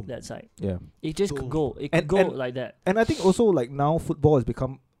 boom, Boom. that side. Yeah. It just Boom. could go. It could And- go and- like that. And I think also like now football has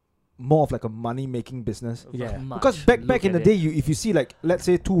become more of like a money making business. Yeah. Because back in the day, if you see like, let's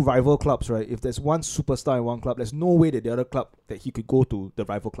say 2 rival clubs, right? If there's one superstar in one club, there's no way that the other club that he could go to the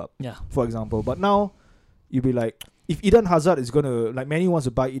rival club. Yeah. For example, but now you'd be like, if Eden Hazard is gonna like, Man U wants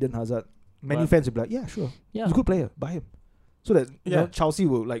to buy Eden Hazard, many fans will be like, yeah, sure, Yeah. he's a good player, buy him. So that you know, Chelsea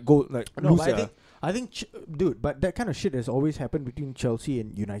will like go like No, lose but their. I think, dude, but that kind of shit has always happened between Chelsea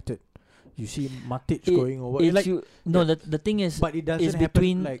and United. You see Matic going over. It's Like, the thing is, but it doesn't it's happen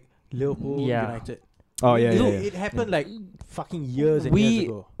between- like Liverpool, Yeah. United. Oh yeah, Look, yeah. it happened like fucking years and years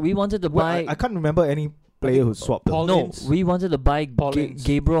ago. we wanted to Well, buy. I can't remember any player who swapped. Paul though. No, Ince. we wanted to buy Ince.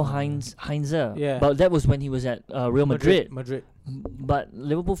 Gabriel Heinze. Yeah. But that was when he was at Real Madrid. Madrid. But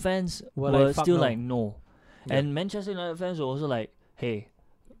Liverpool fans Were were like, fuck still no. like no. Yeah. And Manchester United fans were also like, hey,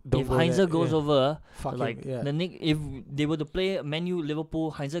 Don't if go Heinze there, goes yeah. over, Fuck like him, yeah. the Nick, if they were to play Man U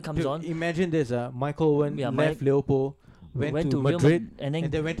Liverpool, Heinze comes Dude, on, imagine this, Michael Owen Yeah, left Liverpool, went to Real Madrid, and then,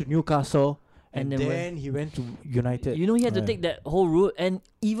 and then went to Newcastle, and and then then he went to United. you know he had to Yeah. take that whole route. And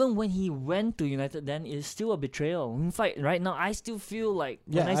even when he went to United, then it's still a betrayal. In fact, right now I still feel like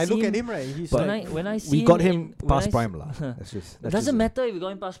yeah, when I, I see look him, at him, right? He's But like, when I see We got him him in- when past I s- prime lah. That's just. It That's doesn't just matter if you're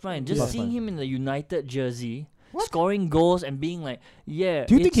going past prime. Just Past seeing prime. him in the United jersey, scoring goals and being like, yeah.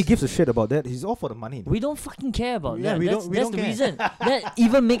 Do you think he it's- gives a shit about that? He's all for the money. We don't fucking care about Yeah, that. we That's, don't- we that's don't the care. reason. That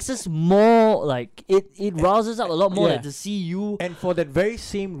even makes us more like it rouses up a lot more Yeah. like, to see you. and for that very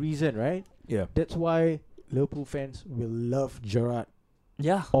same reason, right? Yeah. That's why Liverpool fans will love Gerrard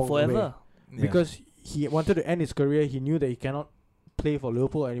Yeah, all the way. forever. because he wanted to end his career. He knew that he cannot play for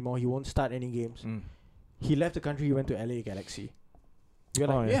Liverpool anymore. He won't start any games. Mm. He left the country. He went to LA Galaxy. You're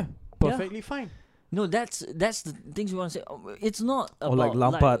Oh, like, yeah. yeah, perfectly fine. No, that's the things we want to say. It's not about Or like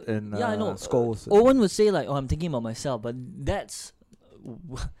Lampard and yeah, I know. Scholes. Owen would say like, "Oh, I'm thinking about myself," but that's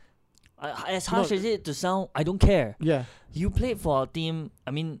as harsh No. as it to sound. I don't care. Yeah, You played for our team.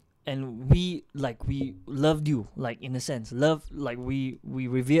 I mean, and we loved you, like in a sense, we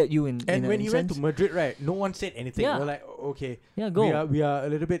revered you in. and in when a he sense. went to Madrid, right, no one said anything. Yeah. We're like, okay, yeah, go. we are a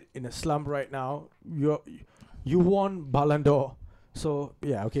little bit in a slump right now. You won Ballon d'Or, so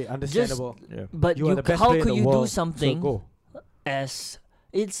yeah, okay, understandable. Yeah. But You are the best how player in could the you world, do something So go. as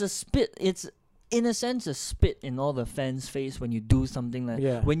it's a spit? It's in a sense a spit in all the fans' face when you do something like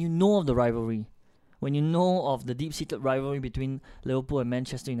Yeah. when you know of the rivalry, when you know of the deep-seated rivalry between Liverpool and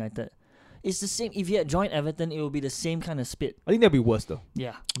Manchester United. It's the same. If he had joined Everton, it would be the same kind of spit. I think that'd be worse though.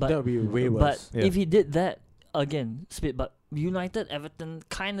 Yeah, That but would be way but worse. Yeah. if he did that again, spit. But United, Everton,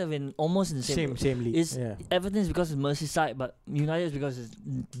 kind of in almost in the Same league. It's yeah. Everton is because it's Merseyside, but United is because it's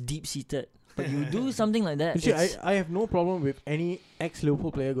deep-seated. But you do something like that. You see, it's- I have no problem with any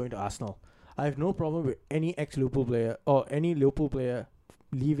ex-Liverpool player going to Arsenal. I have no problem with any ex-Liverpool player or any Liverpool player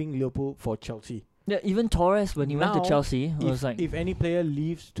leaving Liverpool for Chelsea. Yeah, even Torres when he went to Now, Chelsea was like, If any player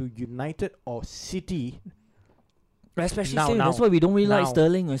leaves to United or City, especially now- Sterling. now- That's why we don't really like now.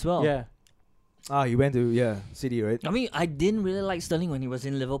 Sterling as well. yeah, He went to City, right? I mean, I didn't really like Sterling when he was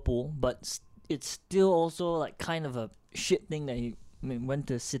in Liverpool, but it's still also like kind of a shit thing that he went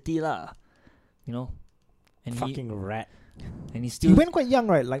to City lah, you know. And fucking rat. he He still went quite young,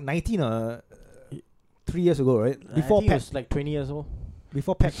 right? Like 19 3 years ago, right? Before I think he Pep. was like 20 years old.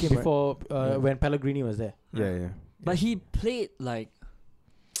 Before Pep came, right? Before Yeah. when Pellegrini was there. Yeah. but he played like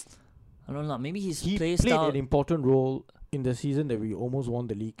I don't know. Maybe his He play played style. an important role in the season that we almost won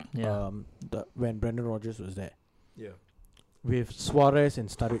the league. Yeah. When Brendan Rodgers was there Yeah. with Suarez and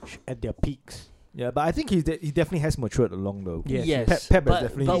Sturridge at their peaks. Yeah, but I think he definitely has matured along though. Yes, Yes, Pep but, has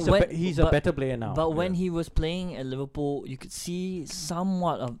definitely- but He's, a, when, he's but, a better player now. But when Yeah. he was playing at Liverpool, you could see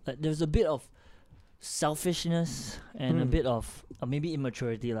somewhat of there's a bit of selfishness and a bit of maybe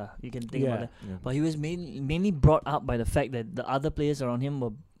immaturity lah. You can think about that. Yeah. But he was mainly brought up by the fact that the other players around him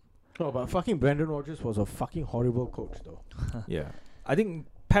were. Oh, but fucking Brendan Rodgers was a fucking horrible coach, though. Yeah. I think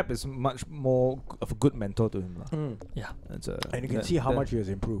Pep is much more of a good mentor to him. Lah. Yeah. That's, And you can that- see how that- much he has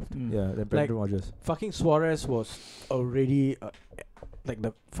improved. Mm. Yeah, than Brendan Rodgers. Fucking Suarez was already like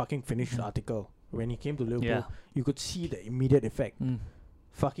the fucking finished article. When he came to Liverpool, Yeah. you could see the immediate effect. Mm.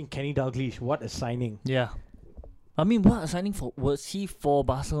 Fucking Kenny Dalglish, what a signing. Yeah. I mean, what a signing for was he for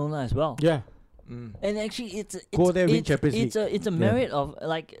Barcelona as well? Yeah. Mm. And actually, it's Go there, win it's, Champions it's a merit of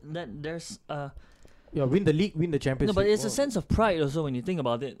like that. There's Yeah, win the league, win the Champions no, but League. it's a sense of pride also when you think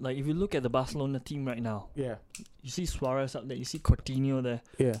about it. Like if you look at the Barcelona team right now, Yeah. you see Suarez up there, you see Coutinho there,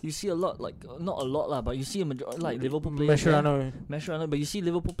 Yeah. you see a lot not a lot lah, but you see a like Liverpool players. Mascherano. But you see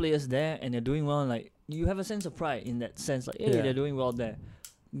Liverpool players there and they're doing well. Like you have a sense of pride in that sense. Like hey, Yeah. they're doing well there.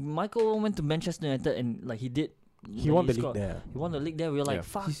 Michael went to Manchester United and like he did. He won the league scored- there He won the league there. We were like, Yeah.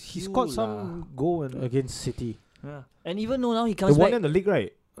 fuck. He you scored lah. some goal and against City. Yeah. And even though now he they comes won back. in the league,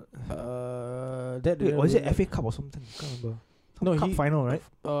 right? That Wait, was it really- FA Cup or something? I can't remember. No, Cup he final, right?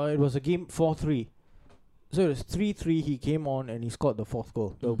 it was a game 4-3. So it was 3-3. He came on and he scored the fourth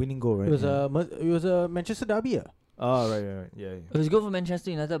goal. The winning goal, right? It was a Manchester derby. Oh, right. Yeah. It was good for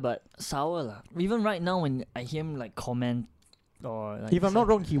Manchester United, but sour lah. Even right now, when I hear him like comment or like If I'm say- not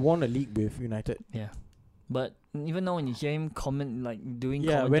wrong, he won a league with United. yeah. But even now, when you hear him comment like doing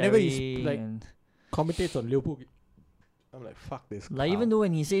Yeah, whenever he's, commentary like, and Commentates on Liverpool. I'm like, fuck this. like clown. even though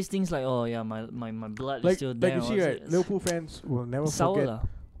when he says things like, "Oh yeah, my blood is like still there," you see, or right? it's Liverpool fans will never sour forget lah.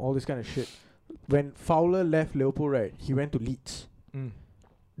 all this kind of shit. When Fowler left Liverpool, right, he went to Leeds.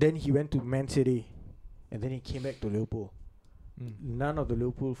 Then he went to Man City, and then he came back to Liverpool. None of the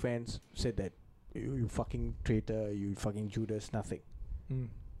Liverpool fans said that you fucking traitor, you fucking Judas, nothing.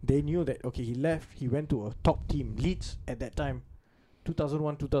 They knew that okay, he left, he went to a top team, Leeds at that time,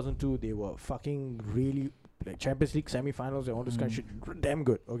 2001, 2002. They were fucking really like Champions League semi-finals and all this kind of shit, damn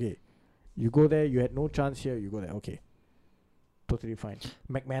good. Okay, you go there, you had no chance here. You go there, okay, totally fine.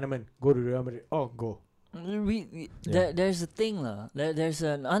 McManaman, go to Real Madrid. Oh, go. There's a thing lah. There's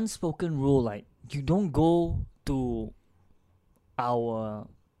an unspoken rule like you don't go to our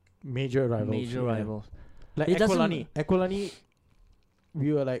Major rivals. major yeah. rivals. Like It doesn't- Aquilani,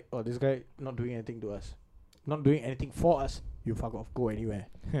 we were like, oh, this guy not doing anything to us, not doing anything for us. You fuck off, go anywhere.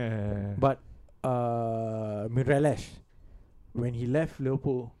 But Mireles, when he left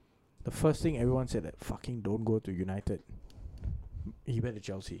Liverpool, the first thing everyone said that fucking don't go to United. He went to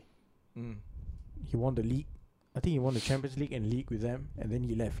Chelsea. He won the league. I think he won the Champions League and league with them, and then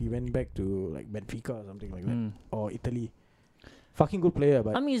he left. He went back to like Benfica or something like that, or Italy. Fucking good player,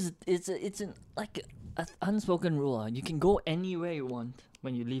 but I mean, it's an like a unspoken rule. You can go anywhere you want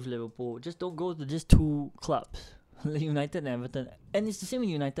when you leave Liverpool. Just don't go to just two clubs, United and Everton. And it's the same with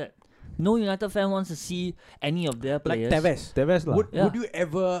United. No United fan wants to see any of their like players. Tevez. Tevez lah. Would you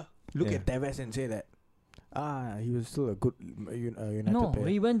ever look Yeah. at Tevez and say that he was still a good United No, player?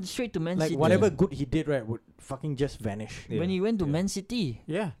 he went straight to Man Like City. whatever good he did, right, would fucking just vanish. Yeah. When he went to Yeah. Man City,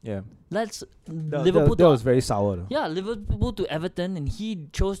 Yeah. Yeah. that's That Liverpool. that to was very sour though. Yeah, Liverpool to Everton, and he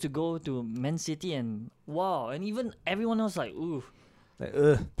chose to go to Man City, and wow, and even everyone else like, ooh, Like,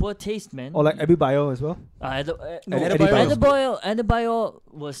 poor taste, man. or like Adebayo as well. No, Adebayo. Adebayo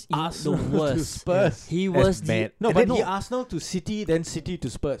was the Arsenal to worst. Spurs. He That's was the mad. No, And but then he no. Arsenal to City, then City to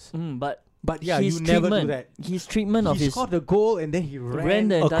Spurs. but But yeah, his you never do treatment, that. His treatment of He his scored the goal and then he ran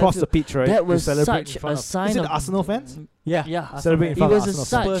the entire Across field. the pitch, right? That To was celebrate such in front a of- sign Is it of the Arsenal fans? Yeah, Yeah. Arsenal Celebrate in fans. front It of was a Arsenal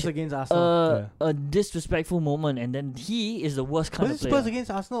such Spurs against Arsenal. a disrespectful moment, and then he is the worst kind Was of it player. Spurs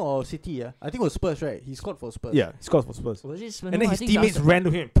against Arsenal or City? Yeah, I think it was Spurs, right? He scored for Spurs. Yeah, he scored for Spurs. Was it And then his teammates ran to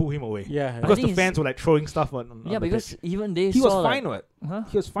him and pulled him away. Yeah. Because think the it's- fans were like throwing stuff on Yeah, the because pitch. even they He was saw fine, like, what? huh?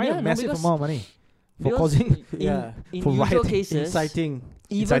 He was fined Yeah, a no, massive because- amount of money for Because causing. Yeah. in for usual rioting, cases, Inciting.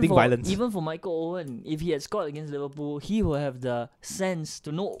 even inciting for, violence. Even for Michael Owen, if he had scored against Liverpool, he will have the sense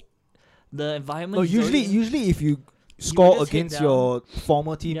to know the environment. No, he's usually, already in. usually if you score just hit against down. your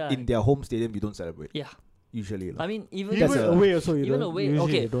former team Yeah. in their home stadium, you don't celebrate. Yeah. Usually. I mean, even That's Even a- away also you even don't. away, Usually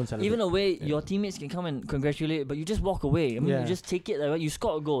okay, you don't celebrate. even away, Yeah. your teammates can come and congratulate, but you just walk away. I mean, Yeah. you just take it. Like, you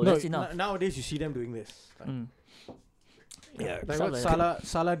score a goal. No, That's enough. nowadays you see them doing this. Mm. Yeah, like Stuff what like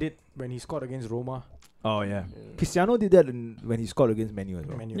Salah did when he scored against Roma. Oh yeah. Cristiano did that when he scored against Man U as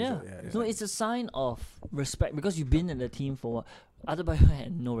well. Man U, Yeah. so, yeah, No, it's a sign of respect because you've been in the team for what? Adebayo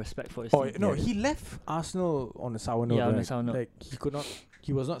had no respect for his Oh team. no, Yeah. he left Arsenal on a sour note. Yeah, on a right? sour note. Like he could not.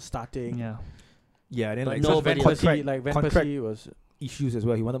 He was not starting. Yeah. Yeah, then But like no, some but Van it- contract, Persie, like Van contract Persie was. issues as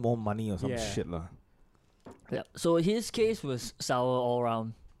well. He wanted more money or some Yeah. shit lah. Yeah. So his case was sour all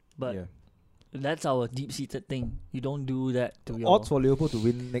round, but yeah. that's our deep-seated thing. You don't do that to your Odds for Liverpool to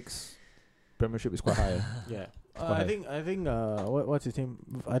win next Premiership is quite high. Yeah. Go I ahead. think what's his name?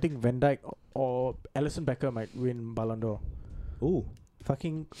 I think Van Dijk or Alisson Becker might win Ballon d'Or. Oh,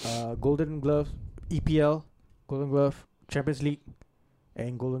 Fucking Golden Glove, EPL, Golden Glove, Champions League,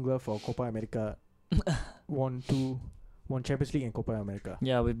 and Golden Glove for Copa America. won Champions League and Copa America.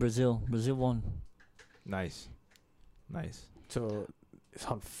 Yeah, with Brazil. Brazil won. nice, nice. So it's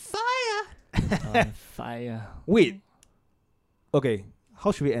on fire. On fire. Wait. Okay,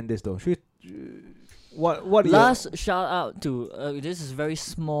 how should we end this though? Should we, what? Last shout out to this is very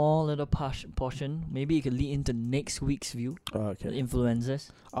small little portion. Maybe it could lead into next week's view. The Okay.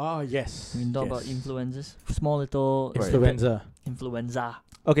 influencers. Ah yes. We can talk about yes. influencers. Small little Right. Influenza. influenza.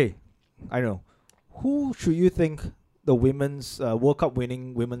 Okay, I know. Who should you think the women's World Cup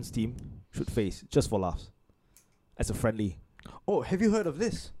winning women's team should face just for laughs, as a friendly? Oh, have you heard of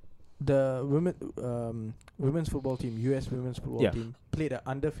this? The women's football team, US women's football Yeah. team, played a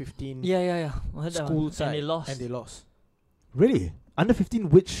under 15 Yeah. I heard that school one. side And they lost. And they lost. Really? Under 15,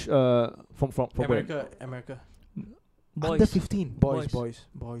 which from where? America. Boys. Under 15.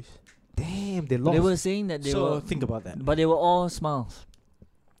 Boys. Damn, they lost. They were saying that they So were, think about that. but they were all smiles.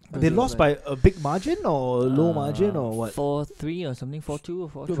 They lost by a big margin or low margin or what? 4-3 or something,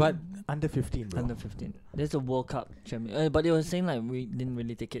 4-2 or 4-3. But under 15, bro. Under 15. There's a World Cup champion. But they were saying like we didn't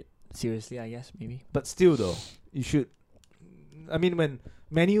really take it seriously, I guess, maybe. But still, though, you should. I mean, when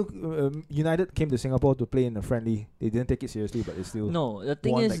United came to Singapore to play in a friendly, they didn't take it seriously, but they still No, the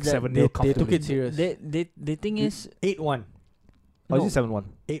thing won is like that 7-0 they took comfortably. it serious. the thing is 8-1. Or no, is it 7-1?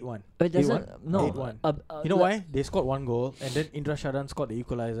 8-1. it doesn't. No, 8-1. You know like- why? They scored one goal and then Indra Sharan scored the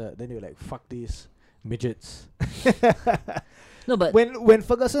equalizer. Then they were like, fuck these midgets. No, but When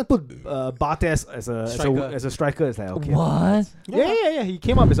Ferguson put Bartes as Striker. a striker, it's like, okay. what? Yeah. He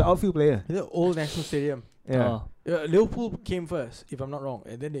came up as an outfield player. The old National Stadium. Yeah. Oh. Liverpool came first, if I'm not wrong.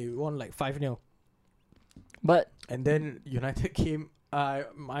 And then they won like 5-0. But And then United came. I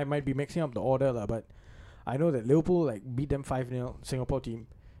might be mixing up the order, but I know that Liverpool like beat them 5-0, Singapore team.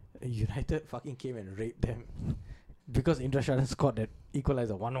 United fucking came and raped them. Because Indra Sharan scored that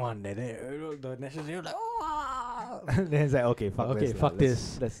equalizer 1-1. And then the National Stadium like, oh! Then it's like, okay, fuck Okay, this. fuck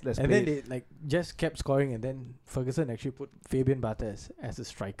Let's And play then it. they like just kept scoring, and then Ferguson actually put Fabian Barthez as a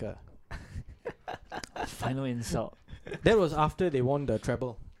striker. final insult. That was after they won the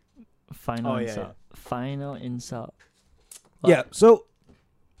treble. Final Oh, yeah, insult. Final insult. Yeah, so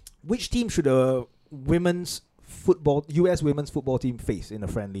which team should a women's football, US women's football team face in a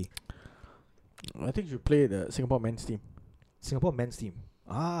friendly? I think you should play the Singapore men's team. Singapore men's team.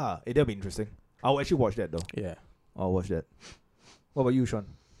 That'll be interesting. I'll actually watch that though. Yeah. I'll watch that. What about you, Sean?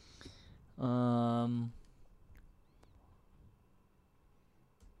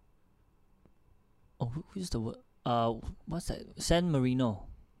 Who's the word? What's that? San Marino.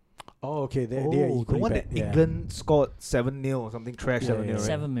 Oh, okay. They are The equally one bad. that Yeah. England scored 7-0 or something trash, Yeah, 7-0,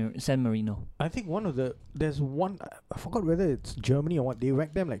 yeah. right? San Marino. I think there's one, I forgot whether it's Germany or what. They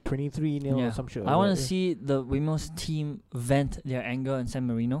ranked them like 23-0 Yeah. or some shit. I like want that. to see the women's team vent their anger in San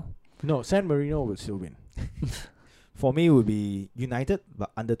Marino. No, San Marino will still win. For me, it would be United,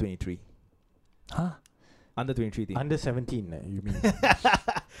 but under 23. Huh? Under 23 team. Under 17, you mean?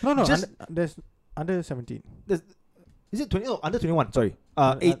 No, Just- there's under 17. Is it 20? No, under 21. Sorry.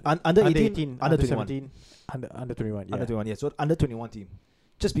 Uh, Under 18, under 21. 17, under 21. Yeah. Under 21, yeah. So under 21 team.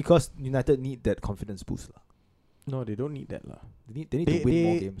 Just because United need that confidence boost. La. No, they don't need that. La. They need to win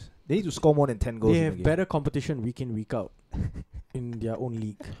more games. They need to score more than 10 goals They in a have game. better competition week in, week out in their own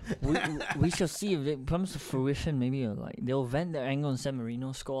league. we shall see if it comes to fruition. Maybe like they'll vent their anger on San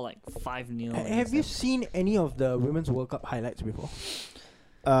Marino, score like 5-0. Have you seen any of the Women's World Cup highlights before?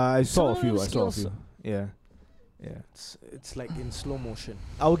 I saw a Some few. of I them saw a skills- few. Yeah. Yeah. It's like in slow motion.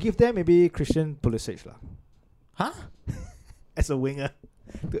 I will give them maybe Christian Pulisic lah. Huh? As a winger.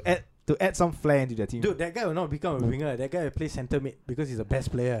 To add some flair into their team. Dude, that guy will not become a winger. That guy will play centre mid because he's the best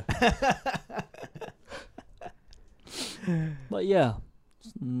player. But yeah,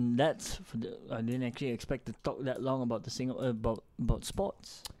 that's for I didn't actually expect to talk that long about the about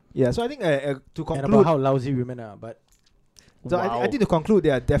sports. Yeah, so I think to And conclude, about how lousy women are. But so I think to conclude,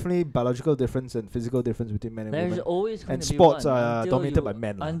 there are definitely biological difference and physical difference between men and there's women. always going And to sports be one are until dominated you- by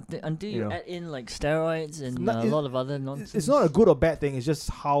men lah. until you you know. add in like steroids and not- a lot of other nonsense. It's not a good or bad thing. It's just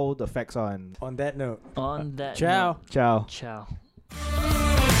how the facts are. And on that note, on that. ciao. note, ciao. ciao.